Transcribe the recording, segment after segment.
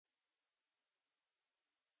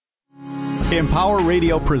Empower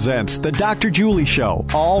Radio presents The Dr. Julie Show,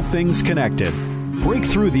 All Things Connected. Break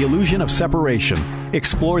through the illusion of separation,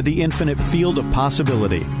 explore the infinite field of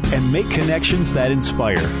possibility, and make connections that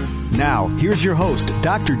inspire. Now, here's your host,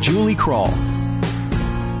 Dr. Julie Kroll.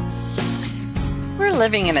 We're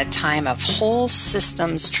living in a time of whole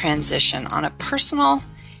systems transition on a personal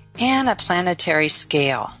and a planetary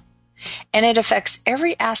scale, and it affects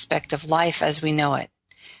every aspect of life as we know it.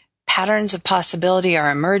 Patterns of possibility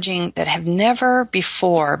are emerging that have never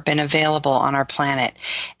before been available on our planet,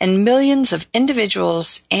 and millions of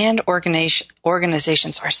individuals and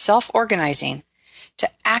organizations are self-organizing to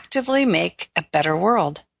actively make a better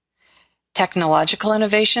world. Technological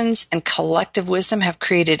innovations and collective wisdom have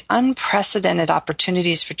created unprecedented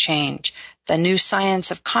opportunities for change. The new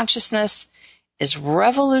science of consciousness is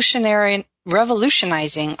revolutionizing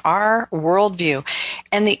our worldview,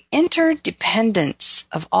 and the interdependence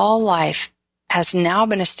of all life has now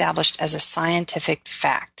been established as a scientific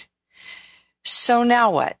fact. So now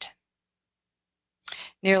what?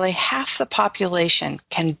 Nearly half the population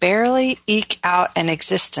can barely eke out an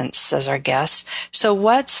existence, says our guest. So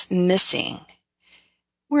what's missing?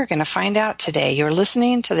 We're going to find out today. You're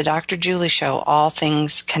listening to the Dr. Julie Show, All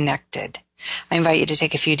Things Connected. I invite you to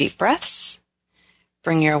take a few deep breaths.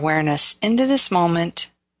 Bring your awareness into this moment,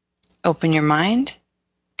 open your mind,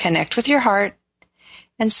 connect with your heart,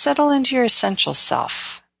 and settle into your essential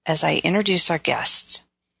self as I introduce our guest.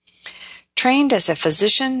 Trained as a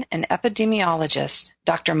physician and epidemiologist,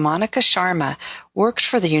 Dr. Monica Sharma worked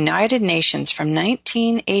for the United Nations from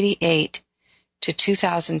 1988 to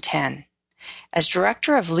 2010. As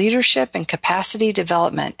Director of Leadership and Capacity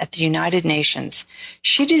Development at the United Nations,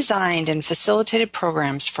 she designed and facilitated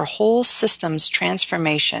programs for whole systems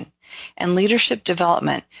transformation and leadership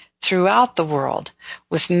development throughout the world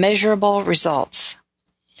with measurable results.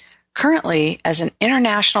 Currently, as an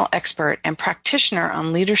international expert and practitioner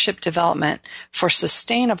on leadership development for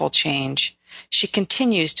sustainable change, she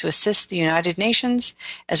continues to assist the United Nations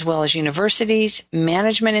as well as universities,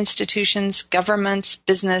 management institutions, governments,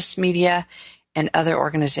 business, media, and other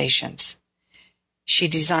organizations. She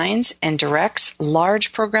designs and directs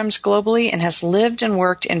large programs globally and has lived and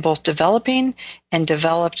worked in both developing and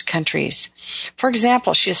developed countries. For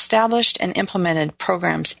example, she established and implemented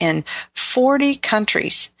programs in 40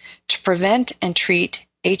 countries to prevent and treat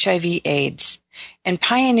HIV/AIDS and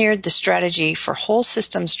pioneered the strategy for whole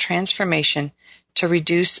systems transformation to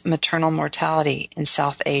reduce maternal mortality in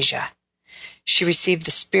South Asia. She received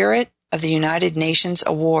the Spirit of the United Nations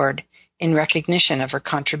Award in recognition of her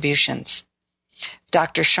contributions.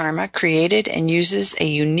 Dr. Sharma created and uses a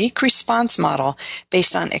unique response model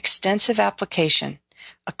based on extensive application,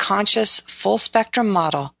 a conscious full-spectrum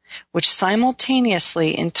model which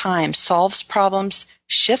simultaneously in time solves problems,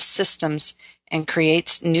 shifts systems, and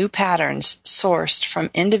creates new patterns sourced from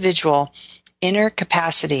individual inner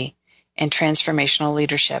capacity and transformational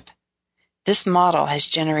leadership. This model has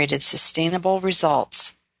generated sustainable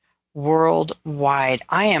results worldwide.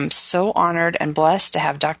 I am so honored and blessed to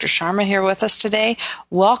have Dr. Sharma here with us today.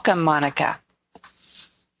 Welcome, Monica.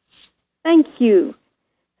 Thank you.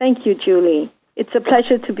 Thank you, Julie. It's a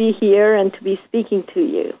pleasure to be here and to be speaking to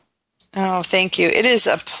you. Oh, thank you. It is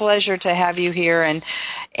a pleasure to have you here, and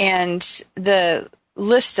the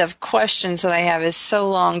list of questions that I have is so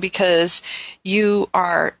long because you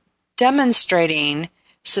are demonstrating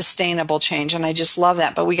sustainable change, and I just love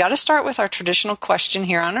that. But we got to start with our traditional question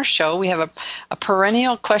here on our show. We have a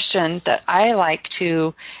perennial question that I like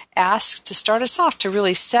to ask to start us off to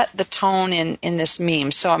really set the tone in this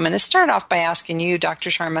meme. So I'm going to start off by asking you, Dr.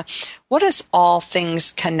 Sharma, what does all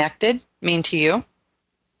things connected mean to you?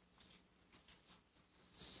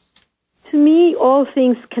 To me, all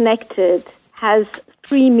things connected has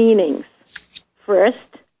three meanings. First,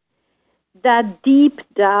 that deep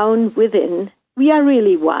down within, we are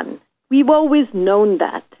really one. We've always known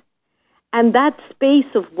that. And that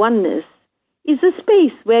space of oneness is a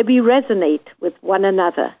space where we resonate with one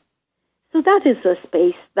another. So that is a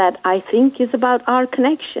space that I think is about our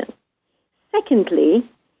connection. Secondly,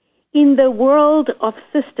 in the world of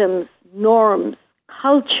systems, norms,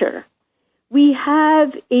 culture, we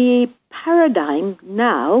have a paradigm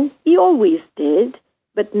now. We always did,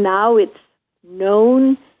 but now it's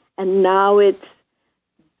known and now it's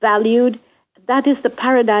valued. That is the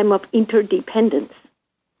paradigm of interdependence.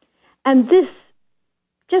 And this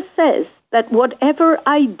just says that whatever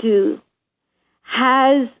I do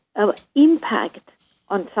has an impact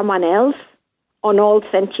on someone else, on all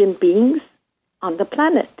sentient beings, on the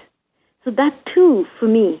planet. So that too, for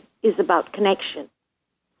me, is about connection.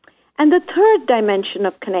 And the third dimension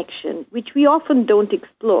of connection, which we often don't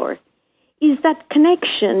explore, is that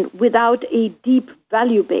connection without a deep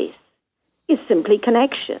value base is simply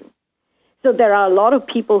connection. So there are a lot of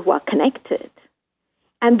people who are connected,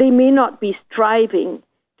 and they may not be striving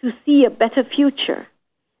to see a better future.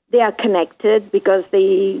 They are connected because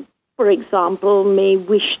they, for example, may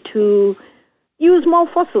wish to use more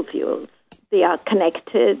fossil fuels. They are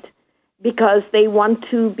connected because they want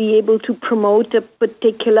to be able to promote a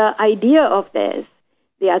particular idea of theirs.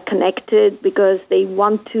 They are connected because they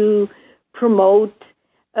want to promote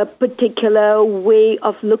a particular way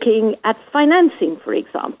of looking at financing, for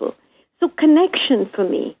example. So connection for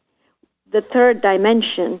me, the third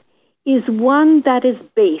dimension, is one that is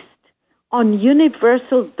based on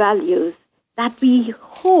universal values that we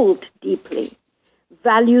hold deeply.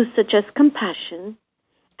 Values such as compassion,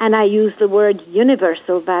 and I use the word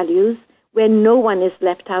universal values where no one is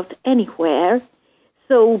left out anywhere.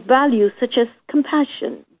 So values such as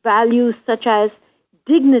compassion, values such as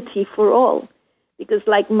dignity for all. Because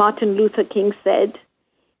like Martin Luther King said,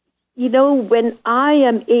 you know, when I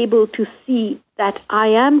am able to see that I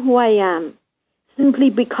am who I am simply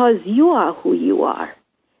because you are who you are,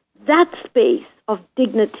 that space of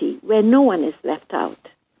dignity where no one is left out.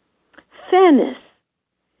 Fairness,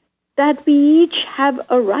 that we each have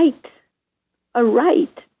a right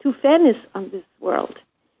to fairness on this world.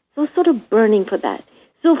 So sort of burning for that.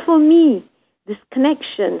 So for me, this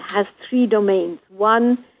connection has three domains.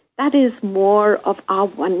 One, that is more of our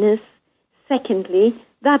oneness. Secondly,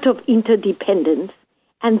 that of interdependence.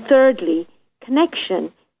 And thirdly,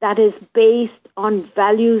 connection that is based on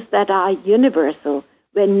values that are universal,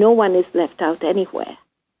 where no one is left out anywhere.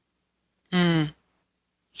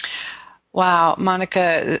 Wow,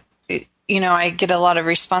 Monica, you know, I get a lot of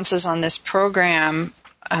responses on this program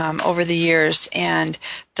over the years, and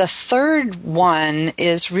the third one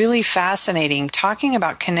is really fascinating, talking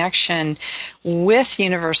about connection with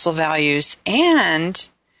universal values and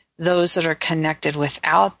those that are connected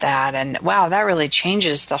without that. And wow, that really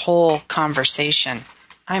changes the whole conversation.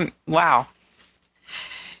 Wow.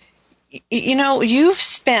 You know, you've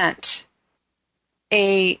spent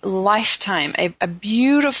a lifetime, a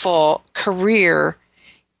beautiful career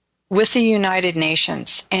with the United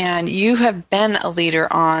Nations, and you have been a leader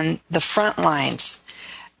on the front lines,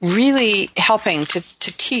 really helping to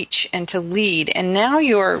teach and to lead. And now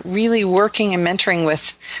you're really working and mentoring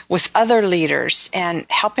with other leaders and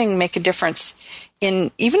helping make a difference in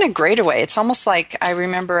even a greater way. It's almost like, I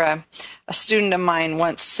remember a student of mine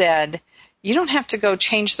once said, you don't have to go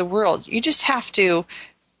change the world. You just have to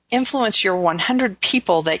influence your 100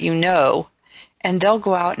 people that you know, and they'll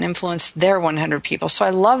go out and influence their 100 people. So I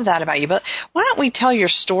love that about you. But why don't we tell your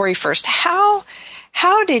story first? How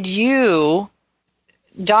did you,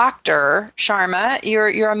 Dr. Sharma,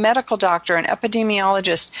 you're a medical doctor, an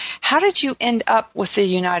epidemiologist, how did you end up with the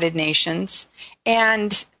United Nations?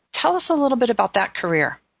 And tell us a little bit about that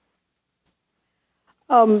career.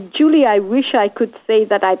 Julie, I wish I could say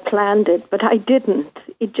that I planned it, but I didn't.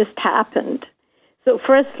 It just happened. So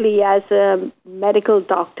firstly, as a medical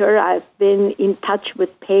doctor, I've been in touch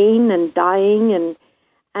with pain and dying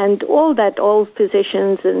and all that all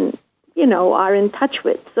physicians and, you know, are in touch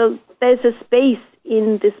with. So there's a space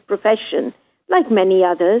in this profession, like many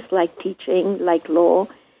others, like teaching, like law,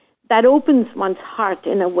 that opens one's heart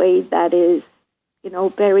in a way that is, you know,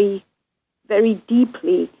 very, very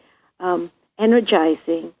deeply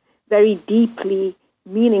energizing, very deeply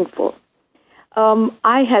meaningful.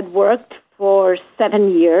 I had worked for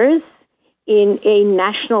 7 years in a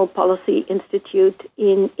national policy institute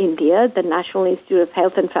in India, the National Institute of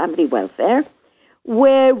Health and Family Welfare,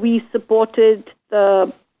 where we supported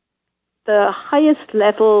the highest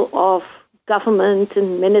level of government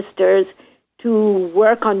and ministers to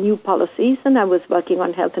work on new policies, and I was working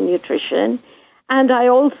on health and nutrition. And I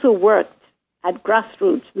also worked at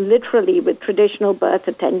grassroots, literally with traditional birth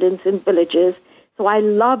attendants in villages. So I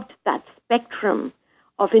loved that spectrum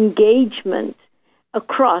of engagement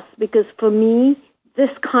across, because for me,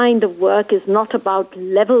 this kind of work is not about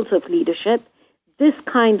levels of leadership. This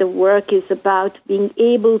kind of work is about being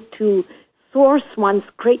able to source one's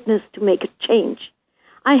greatness to make a change.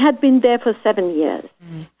 I had been there for 7 years,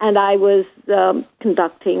 and I was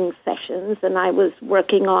conducting sessions, and I was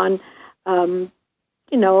working on,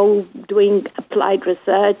 doing applied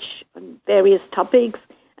research on various topics.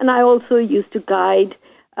 And I also used to guide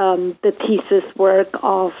the thesis work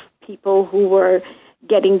of people who were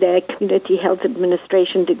getting their community health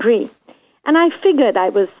administration degree. And I figured I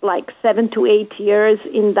was like 7 to 8 years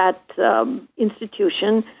in that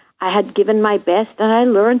institution. I had given my best, and I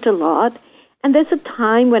learned a lot. And there's a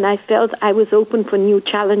time when I felt I was open for new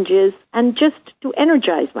challenges and just to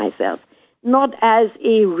energize myself. not as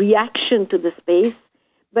a reaction to the space,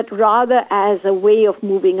 but rather as a way of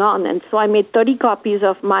moving on. And so I made 30 copies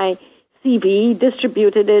of my CV,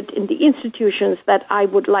 distributed it in the institutions that I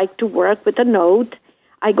would like to work with a note.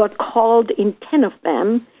 I got called in 10 of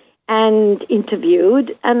them and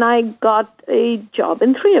interviewed, and I got a job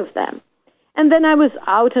in 3 of them. And then I was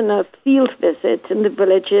out on a field visit in the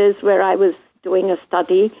villages where I was doing a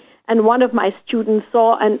study, and one of my students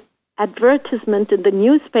saw an advertisement in the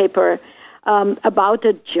newspaper about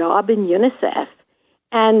a job in UNICEF.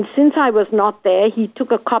 And since I was not there, he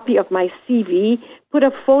took a copy of my CV, put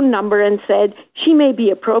a phone number, and said, she may be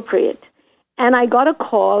appropriate. And I got a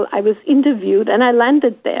call, I was interviewed, and I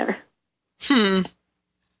landed there.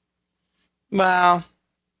 Wow.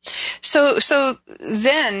 So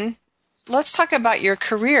then let's talk about your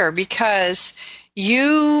career, because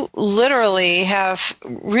you literally have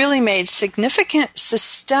really made significant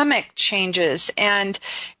systemic changes. And,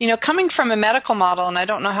 coming from a medical model, and I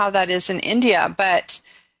don't know how that is in India, but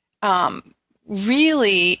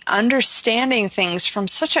really understanding things from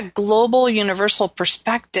such a global, universal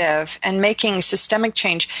perspective and making systemic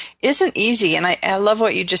change isn't easy. And I love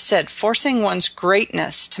what you just said, forcing one's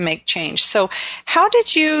greatness to make change. So how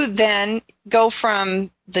did you then go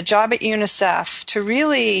from the job at UNICEF to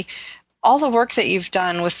really all the work that you've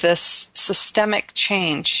done with this systemic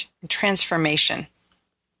change and transformation?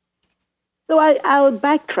 So I'll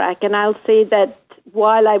backtrack, and I'll say that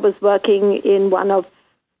while I was working in one of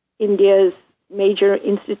India's major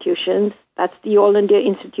institutions, that's the All India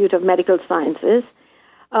Institute of Medical Sciences,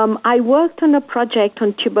 I worked on a project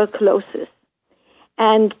on tuberculosis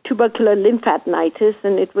and tubercular lymphadenitis,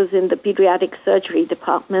 and it was in the pediatric surgery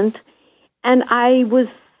department. And I was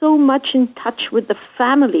so much in touch with the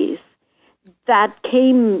families that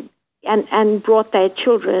came and brought their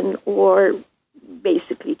children, or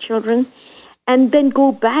basically children, and then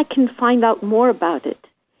go back and find out more about it.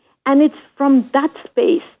 And it's from that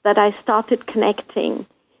space that I started connecting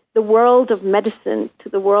the world of medicine to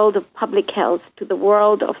the world of public health, to the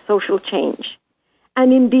world of social change,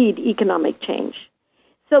 and indeed economic change.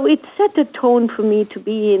 So it set a tone for me to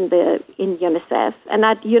be in UNICEF. And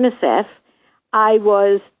at UNICEF, I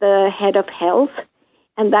was the head of health,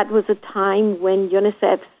 and that was a time when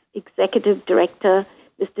UNICEF's executive director,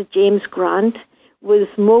 Mr. James Grant, was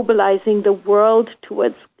mobilizing the world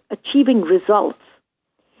towards achieving results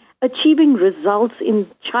in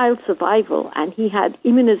child survival, and he had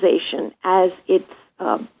immunization as its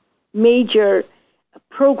major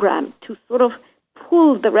program to sort of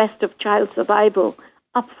pull the rest of child survival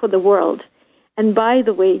up for the world. And by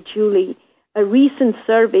the way, Julie, a recent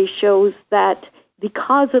survey shows that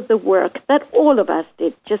because of the work that all of us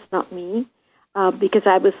did, just not me, because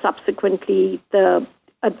I was subsequently the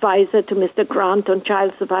advisor to Mr. Grant on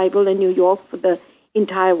child survival in New York for the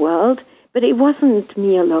entire world, but it wasn't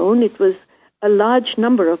me alone. It was a large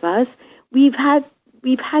number of us. We've had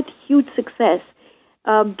huge success.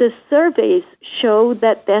 The surveys show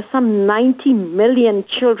that there's some 90 million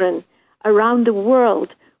children around the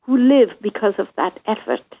world who live because of that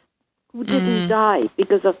effort, who didn't die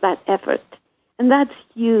because of that effort. And that's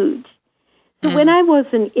huge. So when I was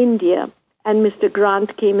in India and Mr.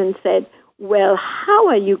 Grant came and said, well, how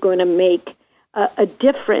are you going to make a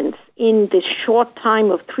difference in this short time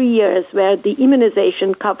of 3 years where the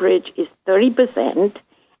immunization coverage is 30%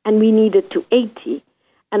 and we need it to 80%?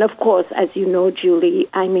 And of course, as you know, Julie,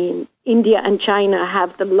 I mean, India and China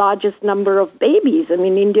have the largest number of babies. I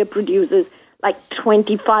mean, India produces like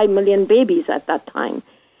 25 million babies at that time.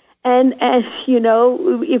 And as you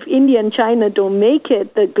know, if India and China don't make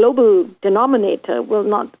it, the global denominator will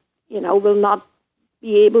not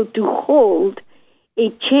be able to hold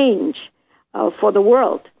a change for the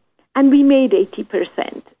world. And we made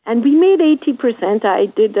 80%. And we made 80%. I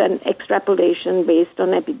did an extrapolation based on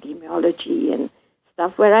epidemiology and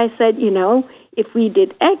stuff where I said, if we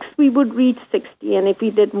did X, we would reach 60. And if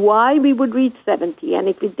we did Y, we would reach 70. And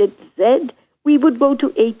if we did Z, we would go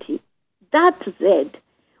to 80. That Z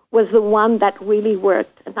was the one that really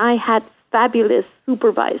worked. And I had fabulous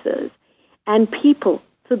supervisors and people.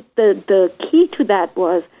 So the key to that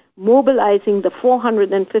was mobilizing the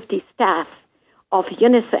 450 staff of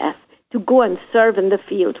UNICEF to go and serve in the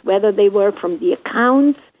field, whether they were from the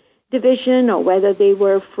accounts division or whether they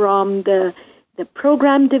were from the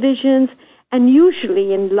program divisions. And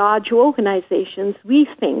usually in large organizations, we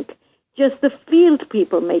think just the field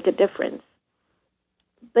people make a difference.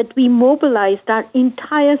 But we mobilized our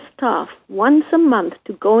entire staff once a month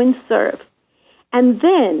to go and serve. And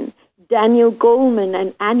then Daniel Goleman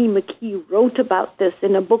and Annie McKee wrote about this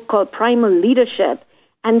in a book called Primal Leadership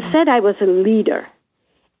and said I was a leader.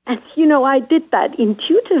 And, I did that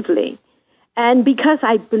intuitively. And because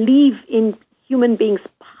I believe in human beings'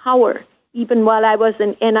 power, even while I was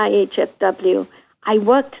in NIHFW, I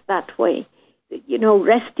worked that way,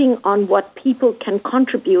 resting on what people can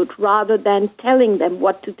contribute rather than telling them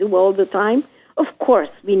what to do all the time. Of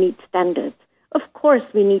course, we need standards. Of course,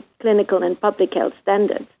 we need clinical and public health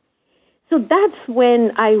standards. So that's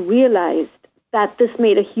when I realized that this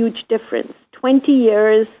made a huge difference. 20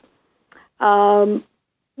 years,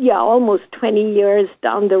 almost 20 years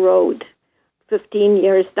down the road, 15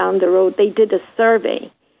 years down the road, they did a survey.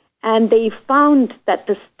 And they found that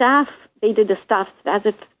they did a staff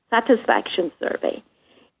satisfaction survey.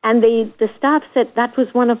 And the staff said that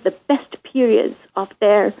was one of the best periods of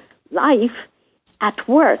their life at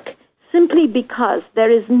work, simply because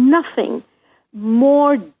there is nothing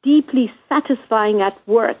more deeply satisfying at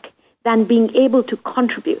work than being able to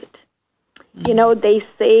contribute. Mm-hmm. They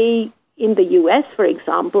say in the U.S., for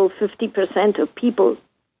example, 50% of people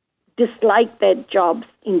dislike their jobs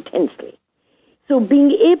intensely. So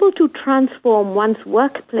being able to transform one's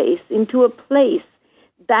workplace into a place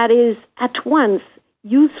that is at once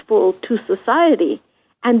useful to society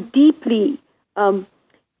and deeply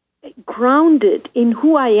grounded in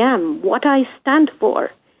who I am, what I stand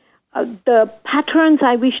for, the patterns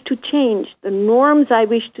I wish to change, the norms I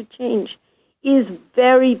wish to change, is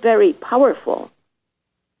very, very powerful.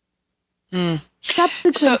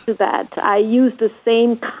 Subsequent to that, I used the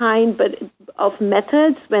same kind of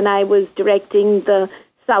methods when I was directing the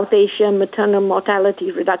South Asia Maternal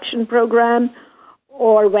Mortality Reduction Program,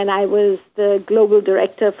 or when I was the Global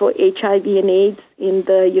Director for HIV and AIDS in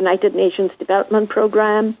the United Nations Development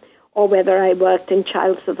Program, or whether I worked in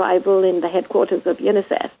child survival in the headquarters of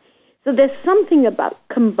UNICEF. So there's something about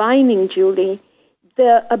combining, Julie,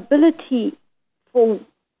 the ability for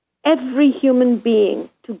every human being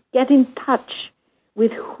to get in touch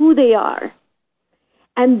with who they are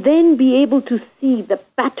and then be able to see the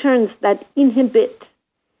patterns that inhibit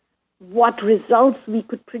what results we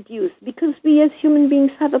could produce, because we as human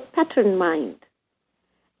beings have a pattern mind,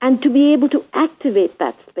 and to be able to activate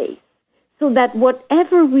that space so that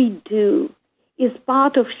whatever we do is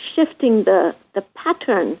part of shifting the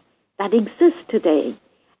pattern that exists today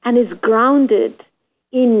and is grounded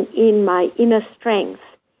in my inner strength.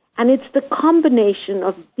 And it's the combination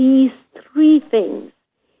of these three things,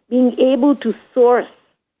 being able to source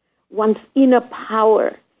one's inner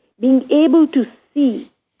power, being able to see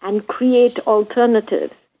and create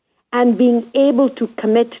alternatives, and being able to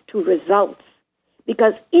commit to results.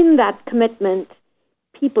 Because in that commitment,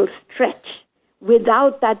 people stretch.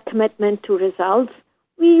 Without that commitment to results,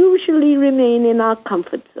 we usually remain in our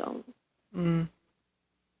comfort zone. Mm.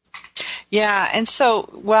 Yeah, and so,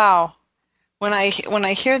 wow, when I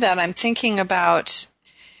hear that, I'm thinking about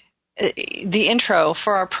the intro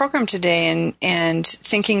for our program today and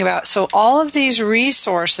thinking about, so all of these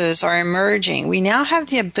resources are emerging. We now have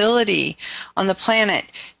the ability on the planet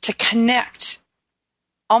to connect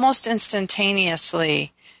almost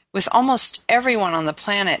instantaneously with almost everyone on the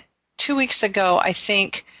planet. 2 weeks ago, I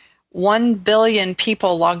think 1 billion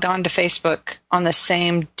people logged on to Facebook on the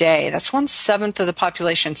same day. That's 1/7 of the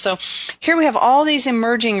population. So here we have all these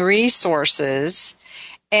emerging resources,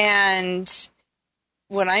 and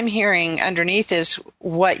what I'm hearing underneath is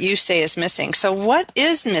what you say is missing. So what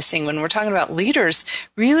is missing when we're talking about leaders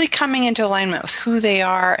really coming into alignment with who they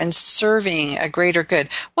are and serving a greater good?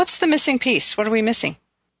 What's the missing piece? What are we missing?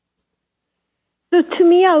 So to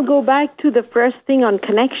me, I'll go back to the first thing on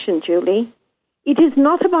connection, Julie. It is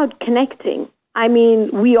not about connecting. I mean,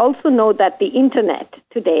 we also know that the internet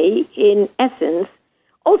today, in essence,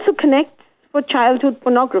 also connects for childhood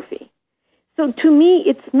pornography. So to me,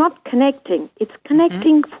 it's not connecting. It's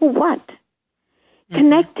connecting for what?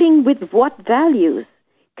 Connecting with what values?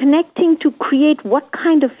 Connecting to create what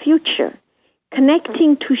kind of future?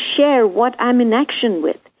 Connecting to share what I'm in action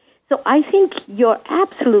with. So I think you're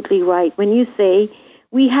absolutely right when you say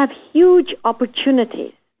we have huge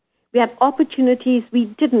opportunities. We have opportunities we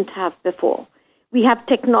didn't have before. We have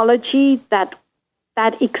technology that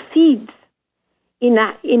exceeds,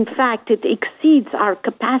 in fact, it exceeds our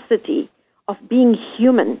capacity of being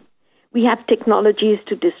human. We have technologies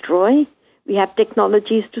to destroy. We have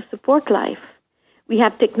technologies to support life. We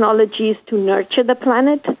have technologies to nurture the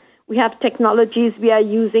planet. We have technologies we are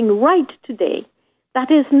using right today that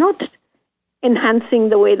is not enhancing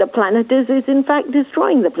the way the planet is in fact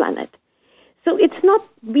destroying the planet. So it's not,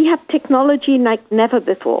 we have technology like never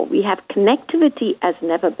before. We have connectivity as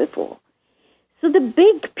never before. So the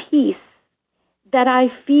big piece that I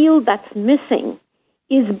feel that's missing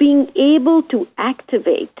is being able to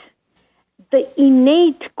activate the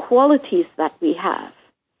innate qualities that we have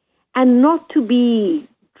and not to be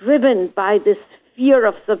driven by this fear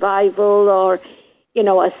of survival or,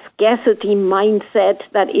 a scarcity mindset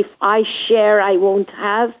that if I share, I won't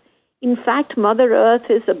have. In fact, Mother Earth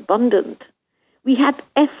is abundant. We have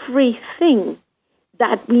everything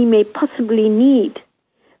that we may possibly need.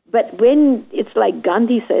 But when it's like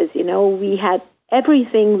Gandhi says, we had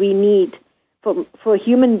everything we need. For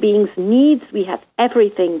human beings' needs, we have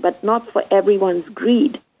everything, but not for everyone's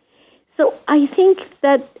greed. So I think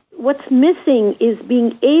that what's missing is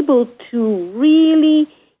being able to really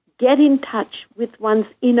get in touch with one's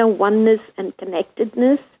inner oneness and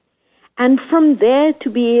connectedness, and from there to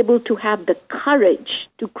be able to have the courage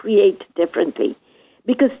to create differently.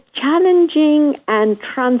 Because challenging and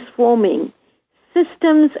transforming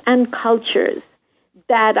systems and cultures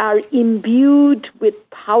that are imbued with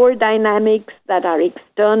power dynamics that are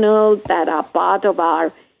external, that are part of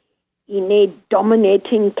our innate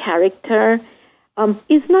dominating character,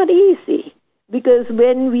 is not easy. Because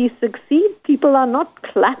when we succeed, people are not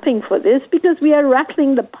clapping for this because we are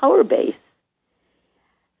rattling the power base.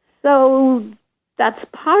 So that's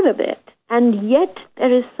part of it. And yet there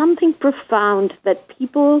is something profound that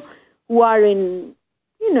people who are in,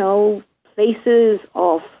 places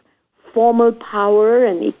of formal power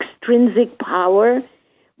and extrinsic power,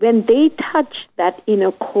 when they touch that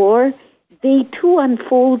inner core, they too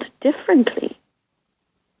unfold differently.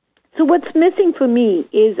 So what's missing for me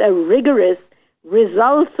is a rigorous,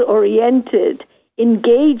 results-oriented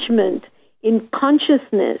engagement in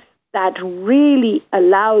consciousness that really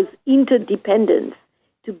allows interdependence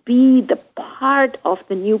to be the part of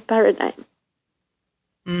the new paradigm.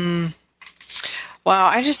 Wow,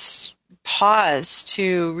 I just pause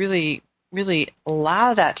to really, really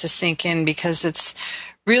allow that to sink in because it's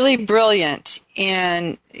really brilliant.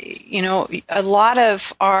 And, a lot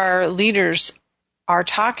of our leaders are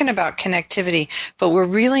talking about connectivity, but we're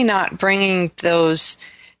really not bringing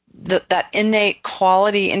that innate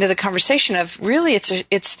quality into the conversation of really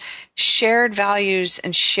it's shared values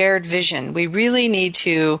and shared vision. We really need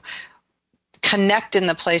to connect in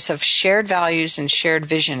the place of shared values and shared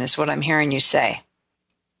vision is what I'm hearing you say.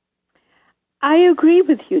 I agree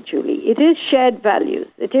with you, Julie. It is shared values.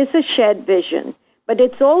 It is a shared vision, but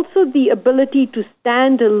it's also the ability to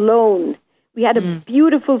stand alone. We had a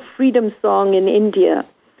beautiful freedom song in India.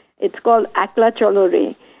 It's called Akla Chalo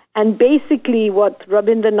Re. And basically what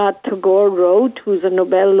Rabindranath Tagore wrote, who's a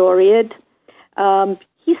Nobel laureate,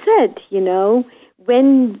 he said,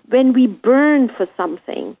 when we burn for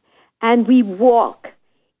something and we walk,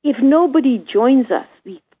 if nobody joins us,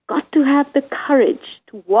 we've got to have the courage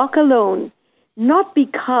to walk alone, not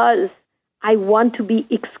because I want to be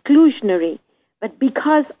exclusionary, but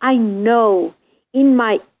because I know in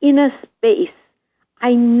my inner space,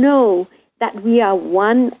 I know that we are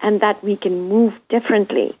one and that we can move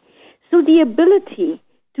differently. So the ability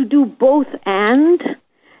to do both and,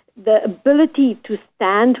 the ability to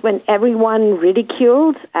stand when everyone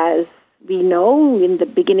ridicules, as we know in the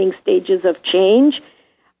beginning stages of change,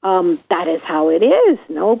 that is how it is.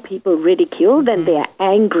 People ridicule, then they are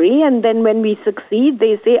angry, and then when we succeed,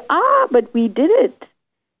 they say, but we did it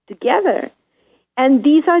together. And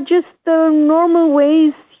these are just the normal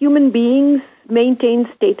ways human beings maintain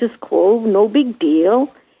status quo, no big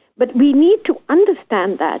deal. But we need to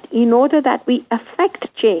understand that in order that we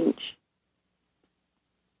affect change.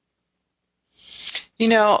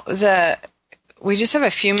 We just have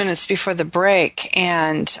a few minutes before the break,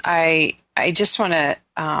 and I just want to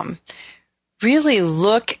really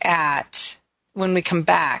look at, when we come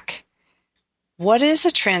back, what is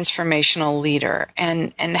a transformational leader,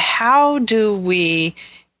 and how do we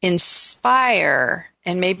inspire,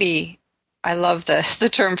 and maybe I love the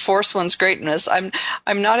term force one's greatness. I'm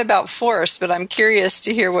not about force, but I'm curious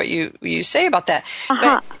to hear what you say about that.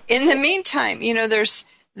 But in the meantime, there's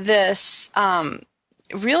this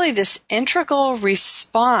really this integral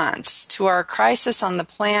response to our crisis on the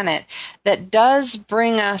planet that does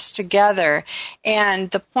bring us together. And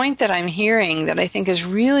the point that I'm hearing that I think is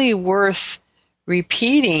really worth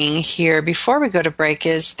repeating here before we go to break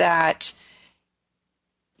is that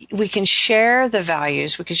we can share the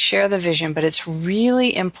values, we can share the vision, but it's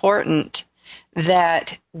really important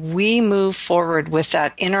that we move forward with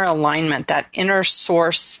that inner alignment, that inner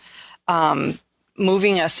source,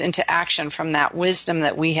 moving us into action from that wisdom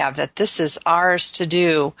that we have, that this is ours to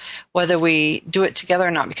do, whether we do it together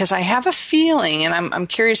or not. Because I have a feeling, and I'm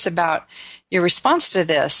curious about your response to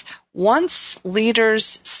this, once leaders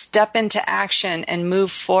step into action and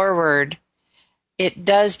move forward, it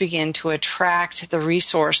does begin to attract the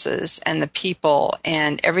resources and the people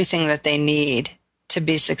and everything that they need to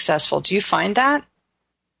be successful. Do you find that?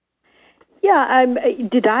 Yeah,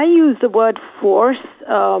 did I use the word force,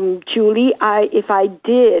 Julie? If I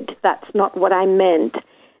did, that's not what I meant.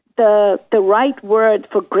 The right word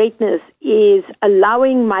for greatness is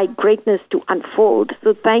allowing my greatness to unfold.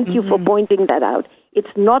 So thank you for pointing that out.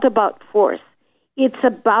 It's not about force. It's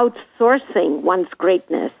about sourcing one's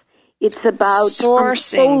greatness. It's about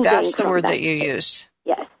sourcing. That's the word that you used.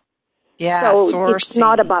 Yes. Yeah, so sourcing. It's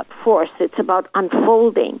not about force. It's about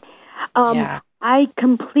unfolding. I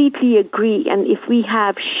completely agree. And if we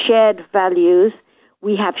have shared values,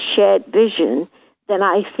 we have shared vision, then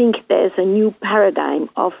I think there's a new paradigm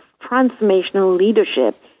of transformational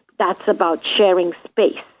leadership that's about sharing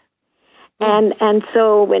space. And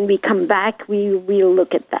so when we come back, we'll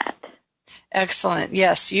look at that. Excellent.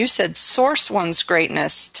 Yes, you said source one's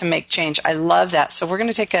greatness to make change. I love that. So we're going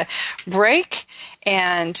to take a break.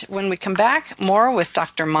 And when we come back, more with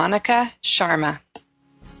Dr. Monica Sharma.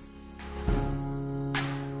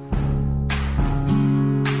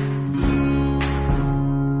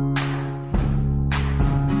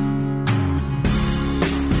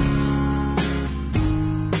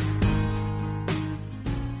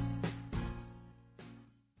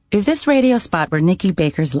 If this radio spot were Nikki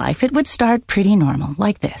Baker's life, it would start pretty normal,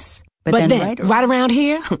 like this. But then right around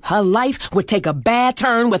here, her life would take a bad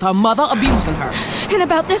turn with her mother abusing her. And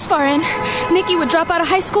about this far in, Nikki would drop out of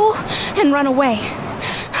high school and run away.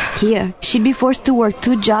 Here, she'd be forced to work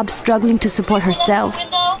 2 jobs, struggling to support herself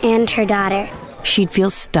and her daughter. She'd feel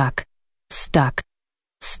stuck.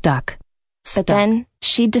 But then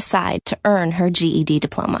she'd decide to earn her GED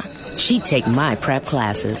diploma. She'd take my prep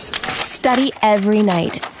classes, study every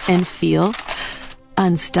night, and feel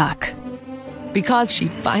unstuck. Because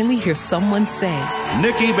she'd finally hear someone say,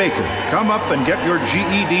 Nikki Baker, come up and get your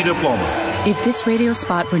GED diploma. If this radio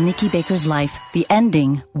spot were Nikki Baker's life, the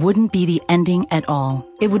ending wouldn't be the ending at all.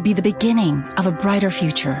 It would be the beginning of a brighter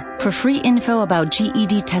future. For free info about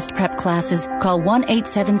GED test prep classes, call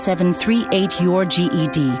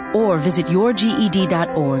 1-877-38-YOUR-GED or visit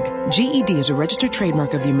yourged.org. GED is a registered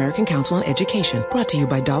trademark of the American Council on Education, brought to you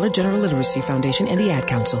by Dollar General Literacy Foundation and the Ad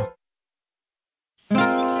Council.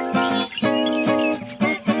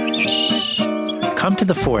 Come to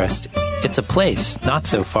the forest. It's a place not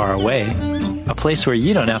so far away. A place where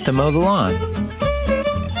you don't have to mow the lawn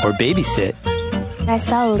or babysit. I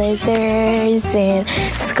saw lizards and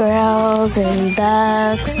squirrels and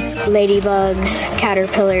ducks, ladybugs,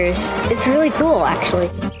 caterpillars. It's really cool,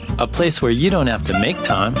 actually. A place where you don't have to make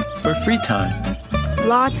time for free time.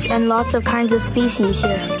 Lots and lots of kinds of species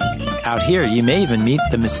here. Out here, you may even meet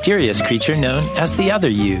the mysterious creature known as the other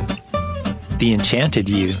you. The enchanted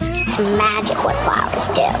you. It's magic what flowers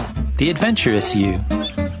do. The adventurous you.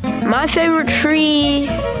 My favorite tree,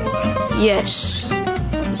 yes,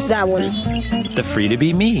 is that one. The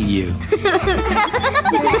free-to-be-me you.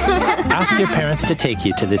 Ask your parents to take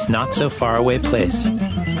you to this not-so-far-away place.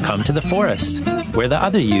 Come to the forest, where the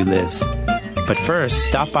other you lives. But first,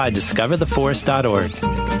 stop by discovertheforest.org,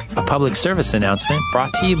 a public service announcement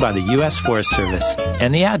brought to you by the U.S. Forest Service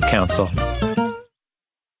and the Ad Council.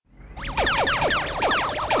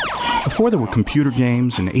 Before there were computer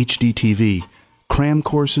games and HD TV, cram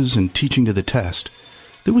courses and teaching to the test,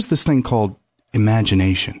 there was this thing called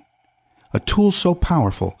imagination. A tool so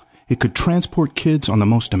powerful, it could transport kids on the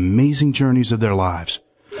most amazing journeys of their lives,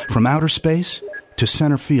 from outer space to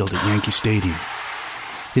center field at Yankee Stadium.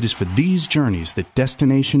 It is for these journeys that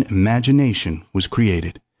Destination Imagination was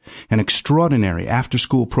created, an extraordinary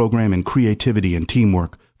after-school program in creativity and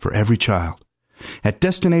teamwork for every child. At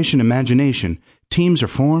Destination Imagination, teams are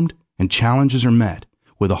formed and challenges are met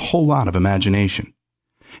with a whole lot of imagination.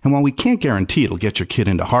 And while we can't guarantee it'll get your kid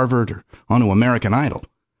into Harvard or onto American Idol,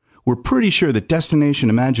 we're pretty sure that Destination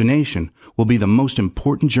Imagination will be the most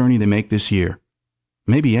important journey they make this year.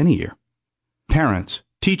 Maybe any year. Parents,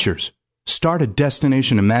 teachers, start a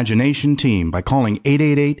Destination Imagination team by calling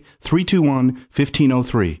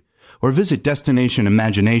 888-321-1503 or visit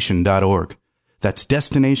DestinationImagination.org. That's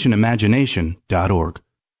DestinationImagination.org.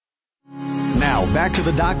 Now, back to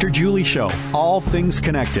the Dr. Julie Show. All things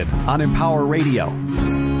connected on Empower Radio.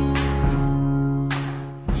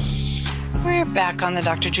 We're back on the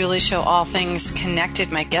Dr. Julie Show, All Things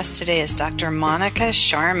Connected. My guest today is Dr. Monica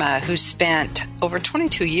Sharma, who spent over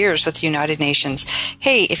 22 years with the United Nations.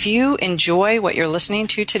 Hey, if you enjoy what you're listening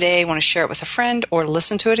to today, want to share it with a friend or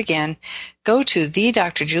listen to it again, go to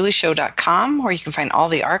thedrjulieshow.com, where you can find all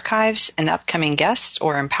the archives and upcoming guests,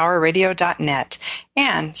 or empowerradio.net,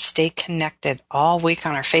 and stay connected all week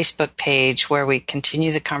on our Facebook page, where we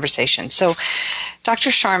continue the conversation. So, Dr.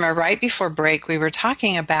 Sharma, right before break, we were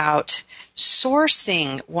talking about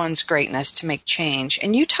sourcing one's greatness to make change.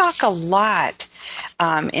 And you talk a lot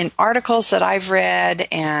in articles that I've read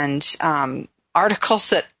and articles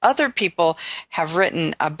that other people have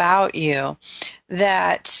written about you,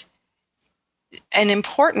 that an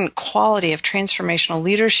important quality of transformational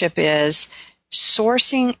leadership is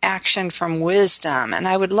sourcing action from wisdom. And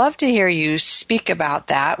I would love to hear you speak about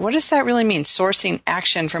that. What does that really mean, sourcing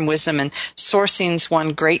action from wisdom and sourcing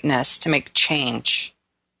one's greatness to make change?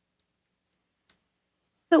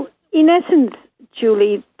 So, in essence,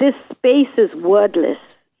 Julie, this space is wordless,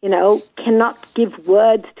 cannot give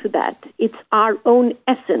words to that. It's our own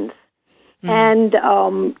essence. And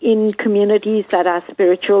in communities that are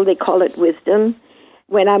spiritual, they call it wisdom.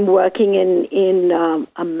 When I'm working in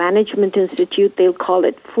a management institute, they'll call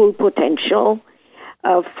it full potential.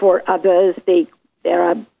 For others, there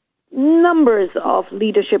are numbers of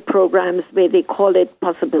leadership programs where they call it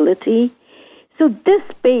possibility. So this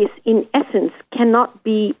space, in essence, cannot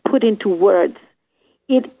be put into words.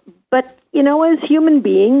 But as human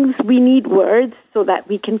beings, we need words so that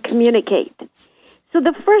we can communicate. So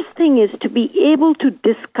the first thing is to be able to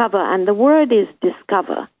discover, and the word is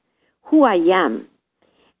discover, who I am.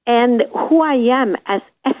 And who I am as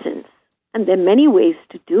essence. And there are many ways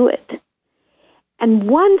to do it. And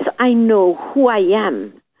once I know who I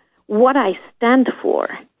am, what I stand for,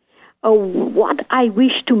 or what I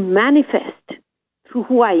wish to manifest through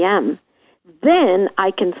who I am, then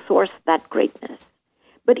I can source that greatness.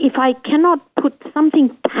 But if I cannot put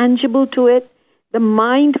something tangible to it, the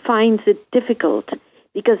mind finds it difficult,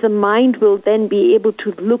 because the mind will then be able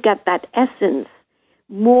to look at that essence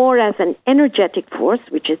more as an energetic force,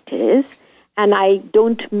 which it is. And I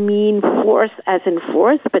don't mean force as in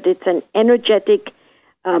force, but it's an energetic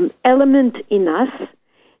element in us.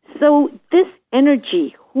 So this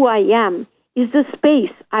energy, who I am, is the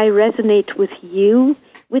space I resonate with you,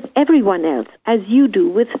 with everyone else, as you do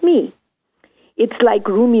with me. It's like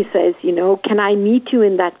Rumi says, can I meet you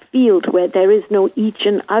in that field where there is no each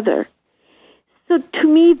and other? So to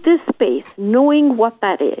me, this space, knowing what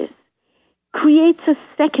that is, creates a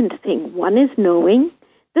second thing. One is knowing.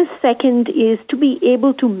 The second is to be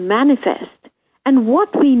able to manifest. And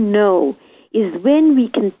what we know is when we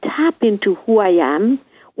can tap into who I am,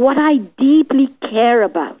 what I deeply care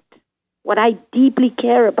about,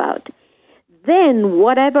 then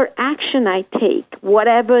whatever action I take,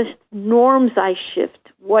 whatever norms I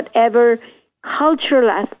shift, whatever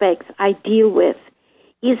cultural aspects I deal with,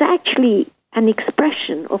 is actually an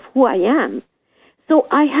expression of who I am. So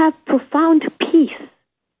I have profound peace,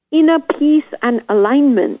 inner peace and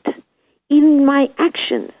alignment in my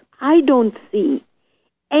actions. I don't see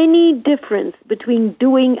any difference between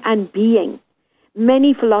doing and being.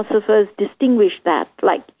 Many philosophers distinguish that,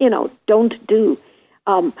 like, don't do.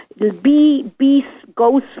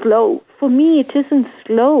 Go slow. For me, it isn't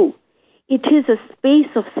slow. It is a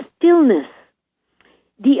space of stillness.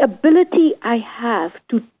 The ability I have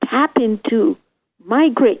to tap into my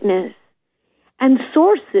greatness and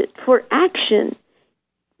source it for action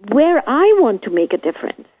where I want to make a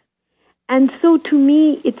difference. And so to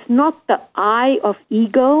me, it's not the I of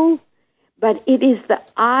ego, but it is the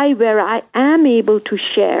I where I am able to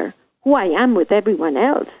share who I am with everyone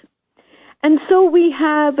else. And so we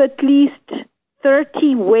have at least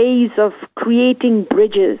 30 ways of creating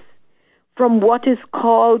bridges from what is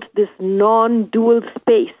called this non-dual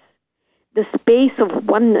space, the space of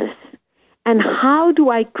oneness. And how do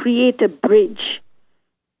I create a bridge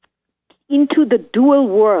into the dual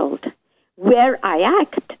world where I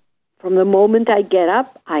act? From the moment I get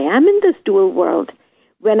up, I am in this dual world.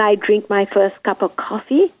 When I drink my first cup of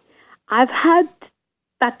coffee, I've had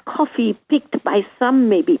that coffee picked by some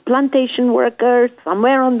maybe plantation worker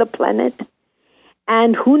somewhere on the planet,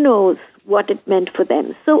 and who knows what it meant for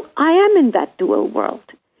them. So I am in that dual world.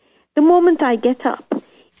 The moment I get up,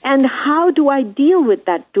 and how do I deal with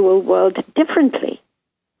that dual world differently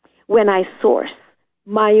when I source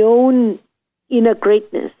my own inner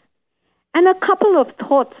greatness? And a couple of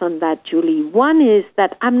thoughts on that, Julie. One is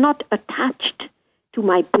that I'm not attached to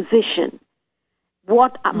my position.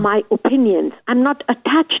 What are my opinions? I'm not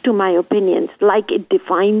attached to my opinions like it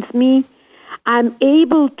defines me. I'm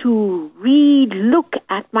able to look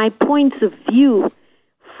at my points of view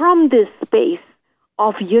from this space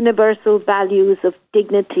of universal values of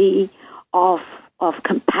dignity, of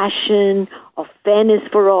compassion, of fairness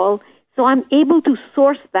for all. So I'm able to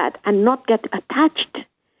source that and not get attached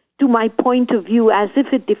to my point of view as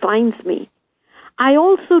if it defines me. I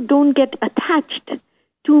also don't get attached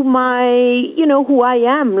to my, who I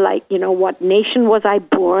am, like, what nation was I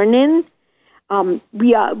born in?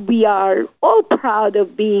 We are all proud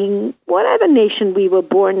of being whatever nation we were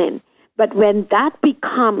born in. But when that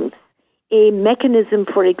becomes a mechanism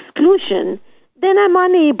for exclusion, then I'm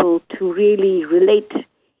unable to really relate,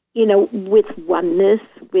 with oneness,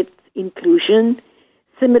 with inclusion.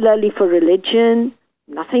 Similarly for religion,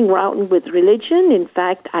 nothing wrong with religion. In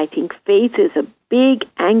fact, I think faith is a big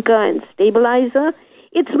anchor and stabilizer.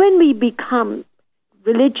 It's when we become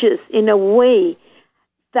religious in a way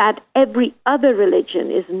that every other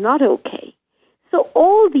religion is not okay. So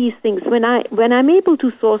all these things, when I'm able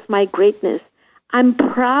to source my greatness, I'm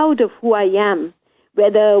proud of who I am,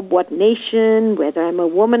 whether what nation, whether I'm a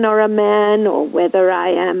woman or a man, or whether I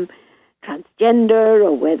am transgender,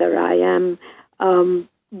 or whether I am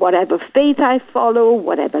whatever faith I follow,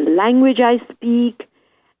 whatever language I speak,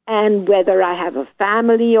 and whether I have a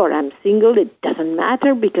family or I'm single, it doesn't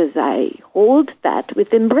matter because I hold that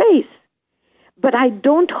with embrace. But I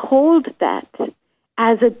don't hold that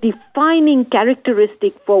as a defining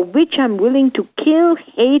characteristic for which I'm willing to kill,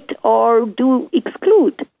 hate, or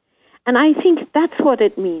exclude. And I think that's what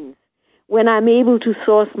it means when I'm able to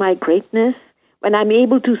source my greatness, when I'm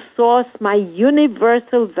able to source my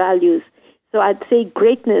universal values. So I'd say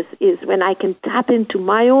greatness is when I can tap into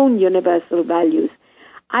my own universal values.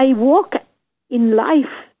 I walk in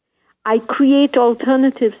life. I create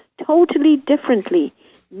alternatives totally differently,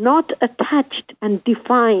 not attached and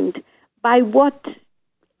defined by what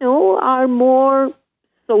are more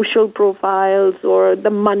social profiles or the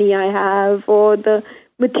money I have or the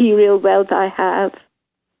material wealth I have.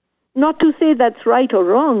 Not to say that's right or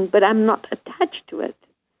wrong, but I'm not attached to it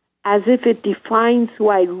as if it defines who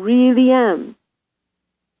I really am.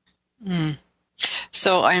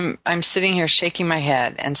 So I'm sitting here shaking my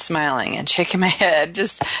head and smiling and shaking my head,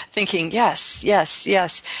 just thinking, yes, yes,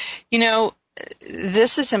 yes.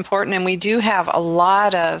 This is important, and we do have a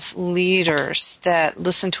lot of leaders that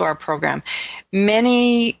listen to our program.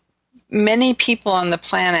 Many people on the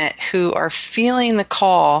planet who are feeling the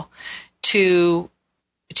call to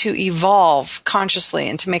evolve consciously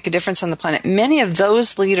and to make a difference on the planet. Many of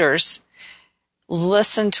those leaders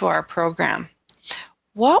listen to our program.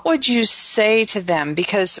 What would you say to them?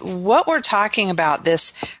 Because what we're talking about,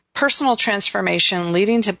 this personal transformation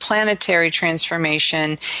leading to planetary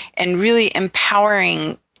transformation and really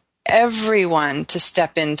empowering everyone to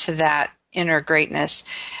step into that inner greatness.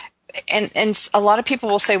 And a lot of people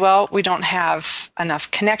will say, well, we don't have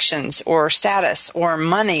enough connections or status or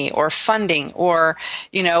money or funding or,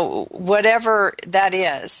 whatever that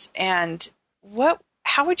is. And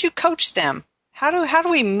how would you coach them? How do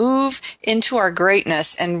we move into our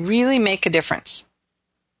greatness and really make a difference?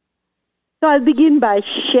 So I'll begin by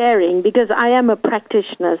sharing, because I am a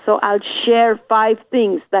practitioner, so I'll share 5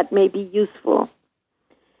 things that may be useful.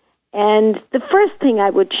 And the first thing I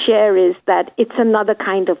would share is that it's another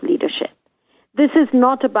kind of leadership. This is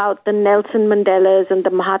not about the Nelson Mandelas and the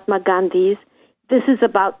Mahatma Gandhis. This is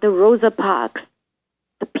about the Rosa Parks,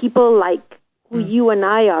 the people like who you and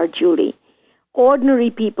I are, Julie. Ordinary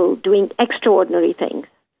people doing extraordinary things.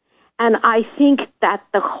 And I think that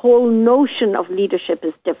the whole notion of leadership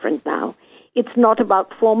is different now. It's not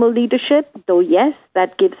about formal leadership, though yes,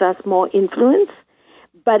 that gives us more influence,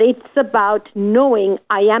 but it's about knowing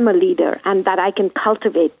I am a leader and that I can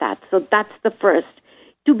cultivate that. So that's the first.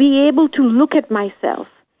 To be able to look at myself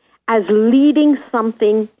as leading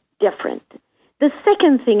something different. The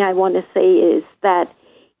second thing I want to say is that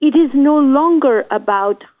it is no longer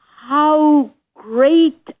about how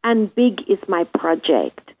great and big is my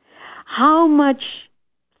project, how much,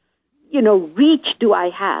 reach do I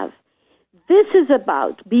have. This is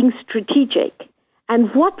about being strategic.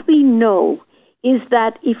 And what we know is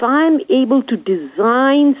that if I'm able to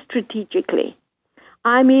design strategically,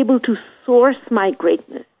 I'm able to source my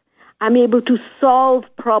greatness. I'm able to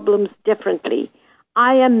solve problems differently.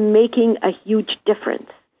 I am making a huge difference.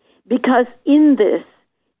 Because in this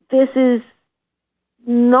is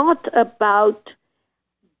not about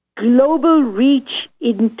global reach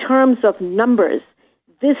in terms of numbers.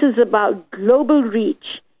 This is about global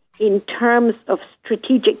reach in terms of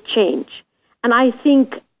strategic change. And I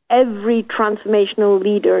think every transformational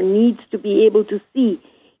leader needs to be able to see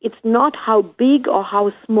it's not how big or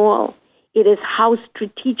how small, it is how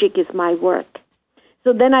strategic is my work.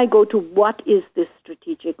 So then I go to what is this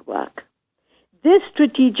strategic work? This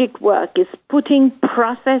strategic work is putting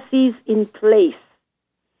processes in place,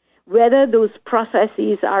 whether those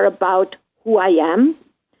processes are about who I am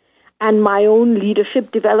and my own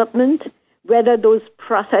leadership development, whether those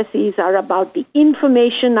processes are about the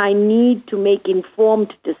information I need to make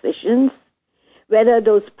informed decisions, whether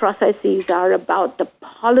those processes are about the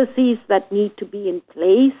policies that need to be in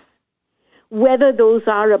place, whether those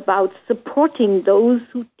are about supporting those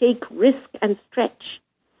who take risk and stretch.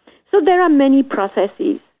 So there are many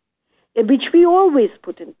processes which we always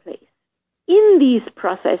put in place. in these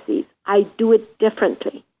processes, I do it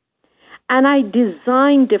differently. And I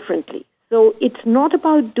design differently. So it's not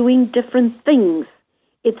about doing different things.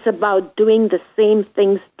 It's about doing the same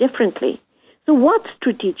things differently. So what's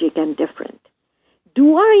strategic and different?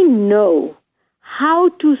 Do I know how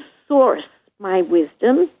to source my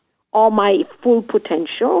wisdom or my full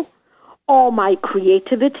potential or my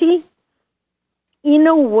creativity in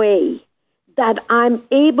a way that I'm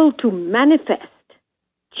able to manifest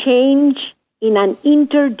change in an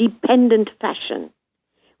interdependent fashion,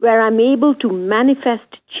 where I'm able to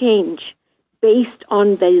manifest change based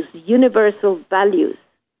on these universal values,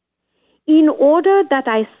 in order that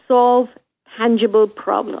I solve tangible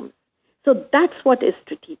problems. So that's what is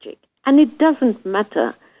strategic. And it doesn't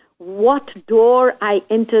matter what door I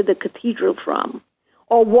enter the cathedral from,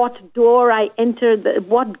 or what door I enter,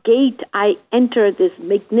 what gate I enter this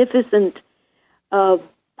magnificent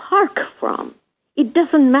park from. It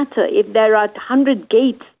doesn't matter if there are 100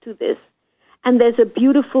 gates to this, and there's a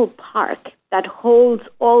beautiful park that holds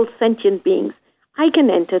all sentient beings. I can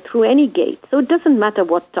enter through any gate, so it doesn't matter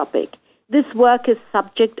what topic. This work is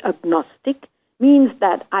subject agnostic, means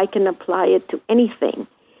that I can apply it to anything.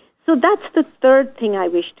 So that's the third thing I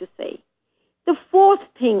wish to say. The fourth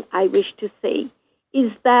thing I wish to say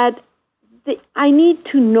is that I need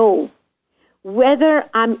to know whether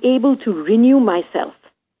I'm able to renew myself,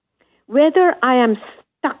 whether I am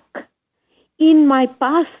stuck in my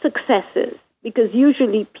past successes, because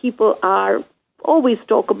usually people always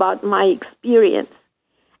talk about my experience,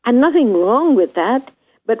 and nothing wrong with that,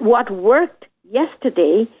 but what worked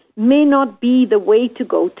yesterday may not be the way to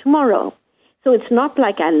go tomorrow. So it's not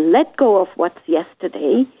like I let go of what's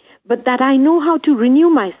yesterday, but that I know how to renew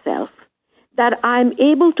myself, that I'm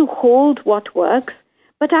able to hold what works,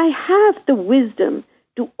 but I have the wisdom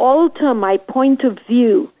to alter my point of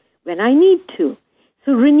view when I need to.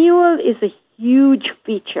 So renewal is a huge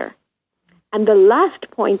feature. And the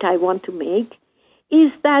last point I want to make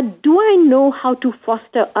is that, do I know how to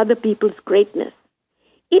foster other people's greatness?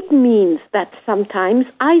 It means that sometimes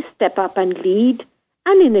I step up and lead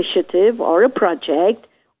an initiative or a project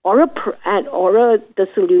or the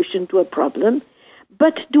solution to a problem,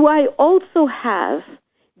 but do I also have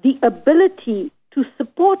the ability to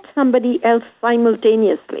support somebody else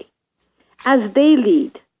simultaneously as they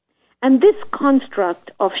lead? And this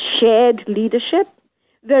construct of shared leadership,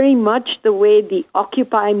 very much the way the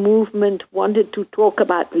Occupy movement wanted to talk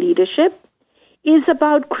about leadership, is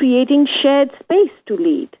about creating shared space to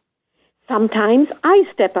lead. Sometimes I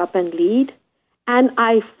step up and lead, and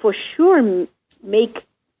I for sure make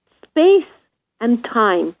space and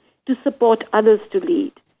time to support others to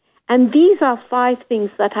lead. And these are 5 things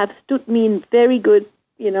that have stood me in very good,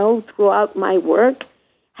 throughout my work,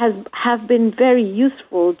 have been very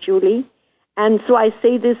useful, Julie. And so I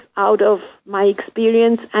say this out of my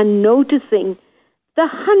experience and noticing the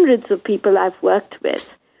hundreds of people I've worked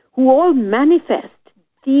with who all manifest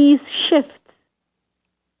these shifts.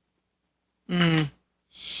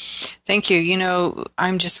 Thank you.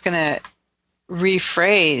 I'm just going to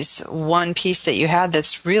rephrase one piece that you had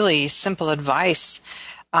that's really simple advice,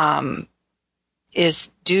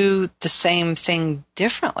 is do the same thing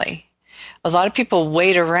differently. A lot of people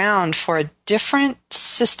wait around for a different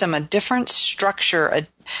system, a different structure,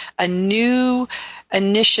 a new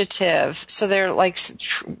initiative. So they're like,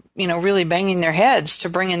 really banging their heads to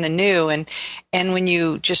bring in the new. And when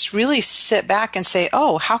you just really sit back and say,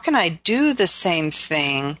 oh, how can I do the same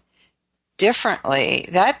thing differently?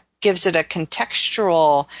 That gives it a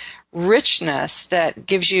contextual richness that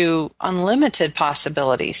gives you unlimited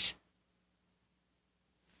possibilities.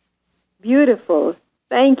 Beautiful.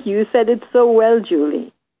 Thank you. You said it so well,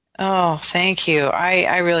 Julie. Oh, thank you.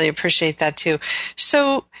 I really appreciate that too.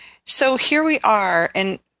 So here we are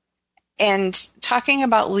and talking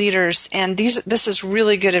about leaders, and this is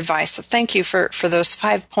really good advice. So thank you for those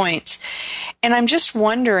 5 points. And I'm just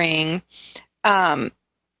wondering,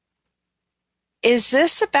 is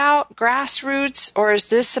this about grassroots, or is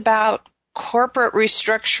this about corporate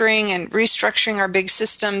restructuring and restructuring our big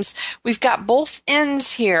systems? We've got both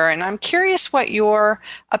ends here, and I'm curious what your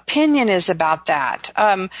opinion is about that.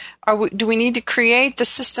 Do we need to create the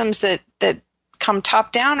systems that come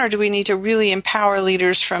top down, or do we need to really empower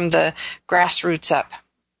leaders from the grassroots up?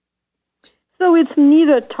 So it's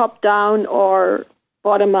neither top down or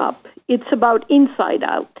bottom up. It's about inside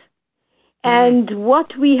out. And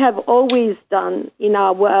what we have always done in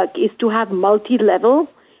our work is to have multi-level,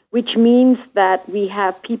 which means that we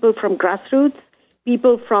have people from grassroots,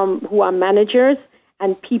 people who are managers,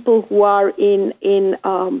 and people who are in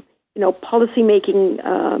policy-making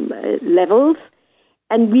levels.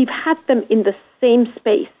 And we've had them in the same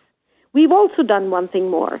space we've also done one thing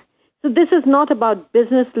more. So this is not about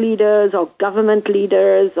business leaders or government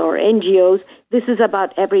leaders or NGOs. This is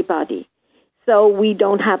about everybody. So we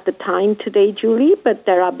don't have the time today, Julie, but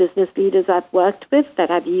there are business leaders I've worked with that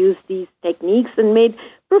have used these techniques and made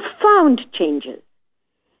profound changes.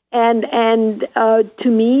 And to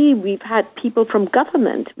me, we've had people from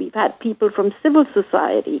government, we've had people from civil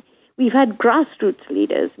society, we've had grassroots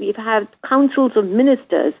leaders, we've had councils of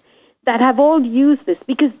ministers that have all used this,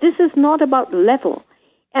 because this is not about level.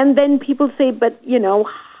 And then people say, but,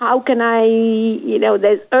 how can I,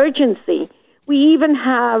 there's urgency. We even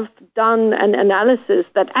have done an analysis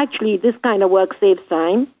that actually this kind of work saves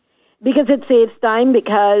time, because it saves time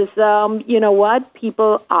because,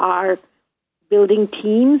 people are building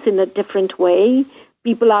teams in a different way.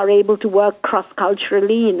 People are able to work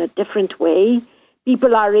cross-culturally in a different way.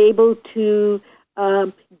 People are able to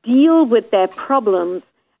deal with their problems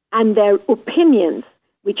and their opinions,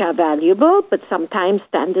 which are valuable, but sometimes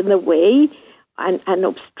stand in the way and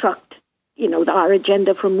obstruct, our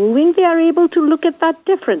agenda from moving. They are able to look at that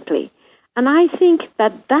differently. And I think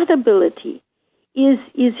that ability is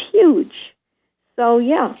huge. So,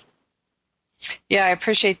 yeah. Yeah, I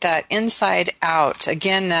appreciate that. Inside out.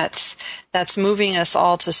 Again, that's moving us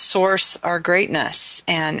all to source our greatness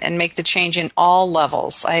and make the change in all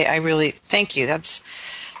levels. I really thank you.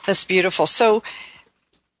 That's beautiful. So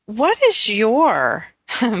what is your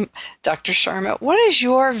Dr. Sharma, what is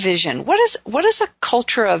your vision? What does a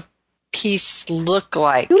culture of peace look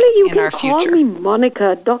like in our future? You can call me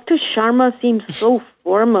Monica. Dr. Sharma seems so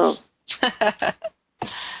formal.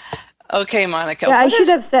 Okay, Monica. Yeah, I should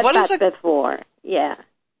have said that before. Yeah.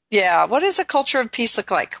 Yeah. What does a culture of peace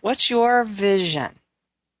look like? What's your vision?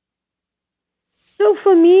 So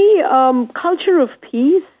for me, culture of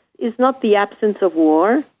peace is not the absence of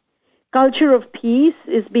war. Culture of peace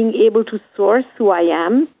is being able to source who I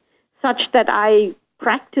am, such that I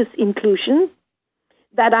practice inclusion,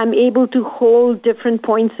 that I'm able to hold different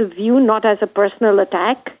points of view, not as a personal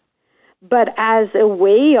attack, but as a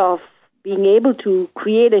way of being able to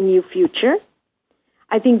create a new future.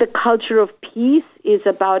 I think the culture of peace is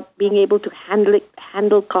about being able to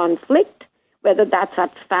handle conflict, whether that's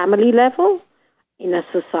at family level, in a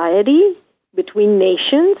society, between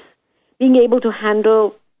nations, being able to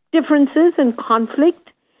handle differences and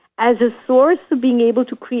conflict as a source of being able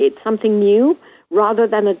to create something new rather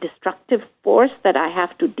than a destructive force that I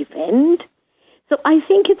have to defend. So I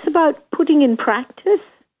think it's about putting in practice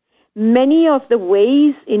many of the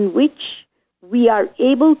ways in which we are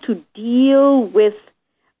able to deal with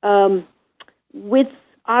our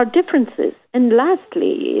differences. And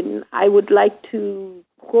lastly, I would like to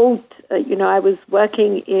quote, I was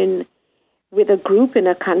working with a group in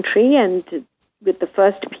a country and with the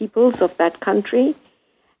first peoples of that country,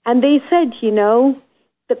 and they said,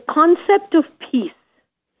 the concept of peace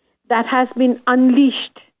that has been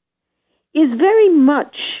unleashed is very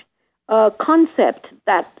much a concept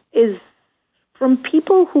that is from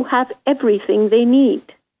people who have everything they need.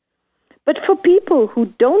 But for people who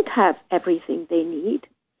don't have everything they need,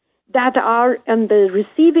 that are on the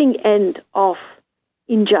receiving end of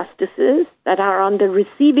injustices, that are on the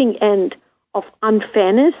receiving end of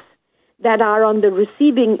unfairness, that are on the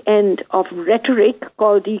receiving end of rhetoric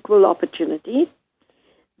called equal opportunity,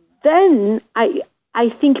 then I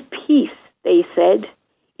think peace, they said,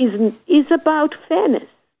 is about fairness.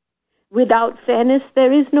 Without fairness,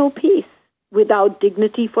 there is no peace. Without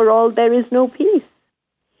dignity for all, there is no peace.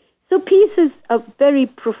 So peace is a very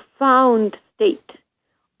profound state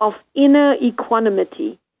of inner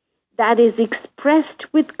equanimity that is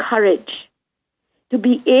expressed with courage to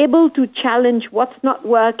be able to challenge what's not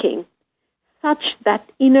working, such that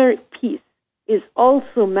inner peace is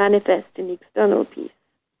also manifest in external peace.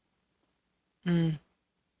 Mm.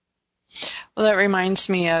 Well, that reminds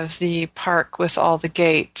me of the park with all the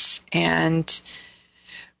gates. And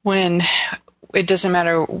when it doesn't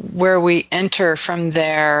matter where we enter from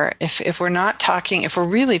there, if we're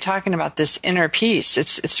really talking about this inner peace,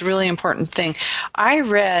 it's a really important thing. I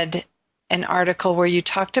read an article where you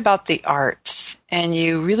talked about the arts, and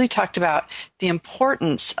you really talked about the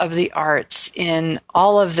importance of the arts in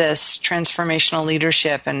all of this transformational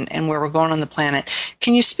leadership and where we're going on the planet.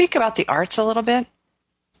 Can you speak about the arts a little bit?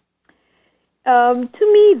 To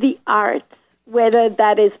me, the arts, whether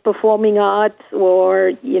that is performing arts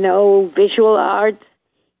or, visual arts,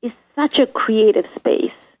 is such a creative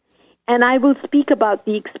space. And I will speak about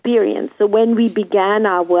the experience. So when we began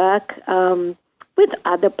our work with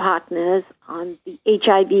other partners on the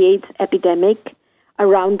HIV/AIDS epidemic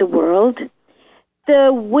around the world,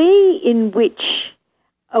 the way in which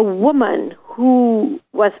a woman who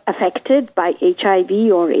was affected by HIV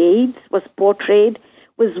or AIDS was portrayed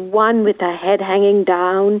was one with her head hanging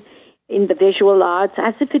down in the visual arts,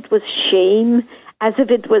 as if it was shame, as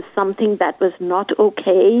if it was something that was not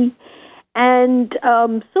okay. And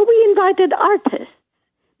so we invited artists,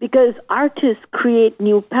 because artists create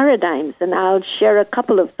new paradigms, and I'll share a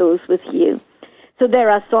couple of those with you. So there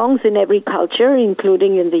are songs in every culture,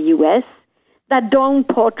 including in the U.S., that don't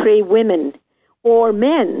portray women or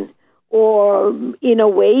men or in a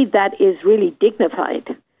way that is really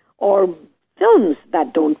dignified, or films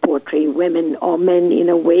that don't portray women or men in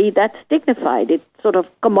a way that's dignified. It sort of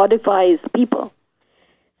commodifies people.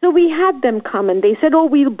 So we had them come, and they said, oh,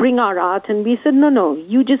 we'll bring our art. And we said, no,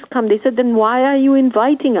 you just come. They said, then why are you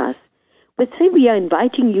inviting us? But say we are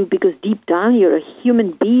inviting you because deep down you're a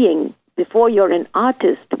human being before you're an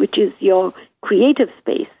artist, which is your creative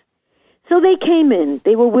space. So they came in.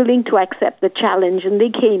 They were willing to accept the challenge, and they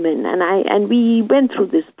came in. And we went through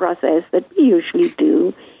this process that we usually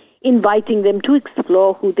do, inviting them to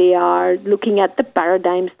explore who they are, looking at the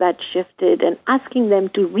paradigms that shifted, and asking them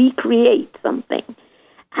to recreate something.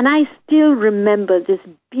 And I still remember this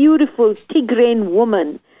beautiful Tigrayan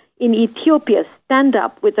woman in Ethiopia stand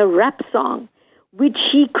up with a rap song, which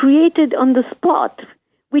she created on the spot,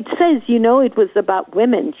 which says, it was about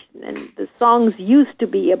women. And the songs used to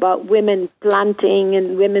be about women planting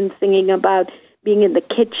and women singing about being in the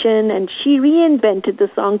kitchen. And she reinvented the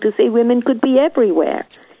song to say women could be everywhere.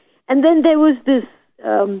 And then there was this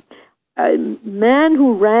a man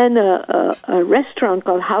who ran a restaurant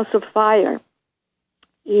called House of Fire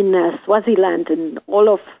in Swaziland, and all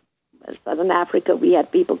of Southern Africa. We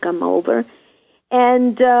had people come over.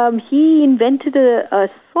 And he invented a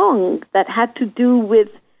song that had to do with,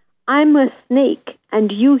 I'm a snake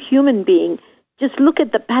and you human being. Just look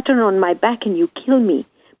at the pattern on my back and you kill me.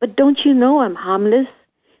 But don't you know I'm harmless?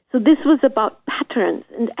 So this was about patterns.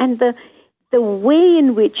 And the way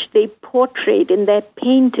in which they portrayed in their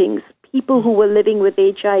paintings people who were living with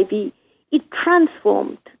HIV, it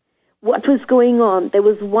transformed what was going on. There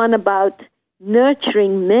was one about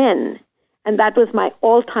nurturing men, and that was my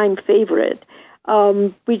all-time favorite,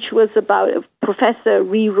 which was about a professor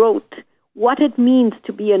rewrote what it means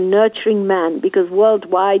to be a nurturing man, because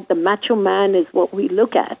worldwide the macho man is what we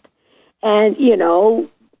look at. And,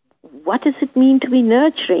 what does it mean to be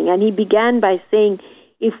nurturing? And he began by saying,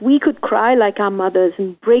 if we could cry like our mothers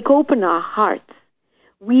and break open our hearts,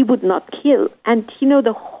 we would not kill. And,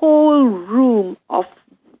 the whole room of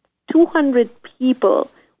 200 people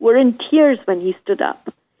were in tears when he stood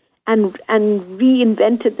up and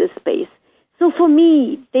reinvented this space. So for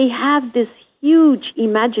me, they have this huge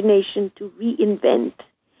imagination to reinvent.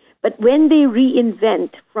 But when they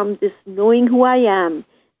reinvent from this knowing who I am,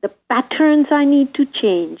 the patterns I need to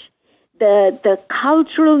change, the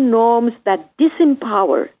cultural norms that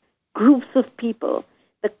disempower groups of people,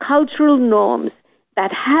 the cultural norms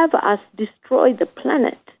that have us destroy the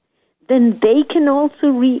planet, then they can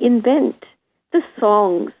also reinvent the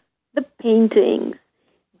songs, the paintings,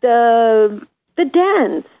 the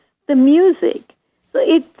dance, the music. So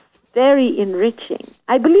it's very enriching.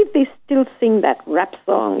 I believe they still sing that rap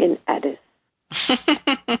song in Addis.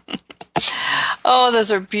 Oh,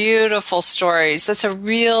 those are beautiful stories. That's a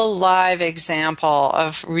real live example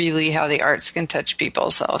of really how the arts can touch people.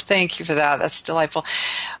 So thank you for that. That's delightful.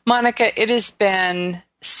 Monica, it has been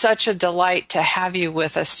such a delight to have you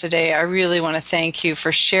with us today. I really want to thank you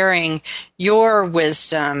for sharing your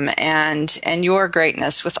wisdom and your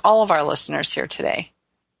greatness with all of our listeners here today.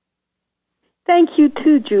 Thank you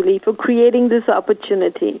too, Julie, for creating this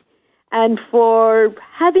opportunity and for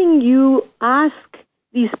having you ask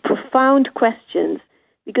these profound questions,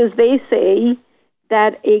 because they say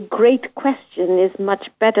that a great question is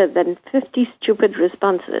much better than 50 stupid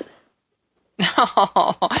responses.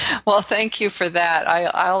 Oh, well, thank you for that.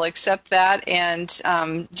 I'll accept that and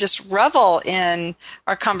just revel in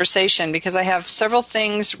our conversation, because I have several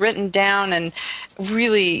things written down and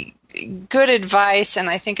really good advice, and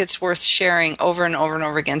I think it's worth sharing over and over and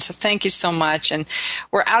over again. So thank you so much. And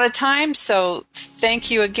we're out of time, so thank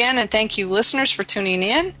you again, and thank you, listeners, for tuning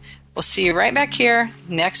in. We'll see you right back here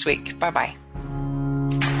next week. Bye-bye.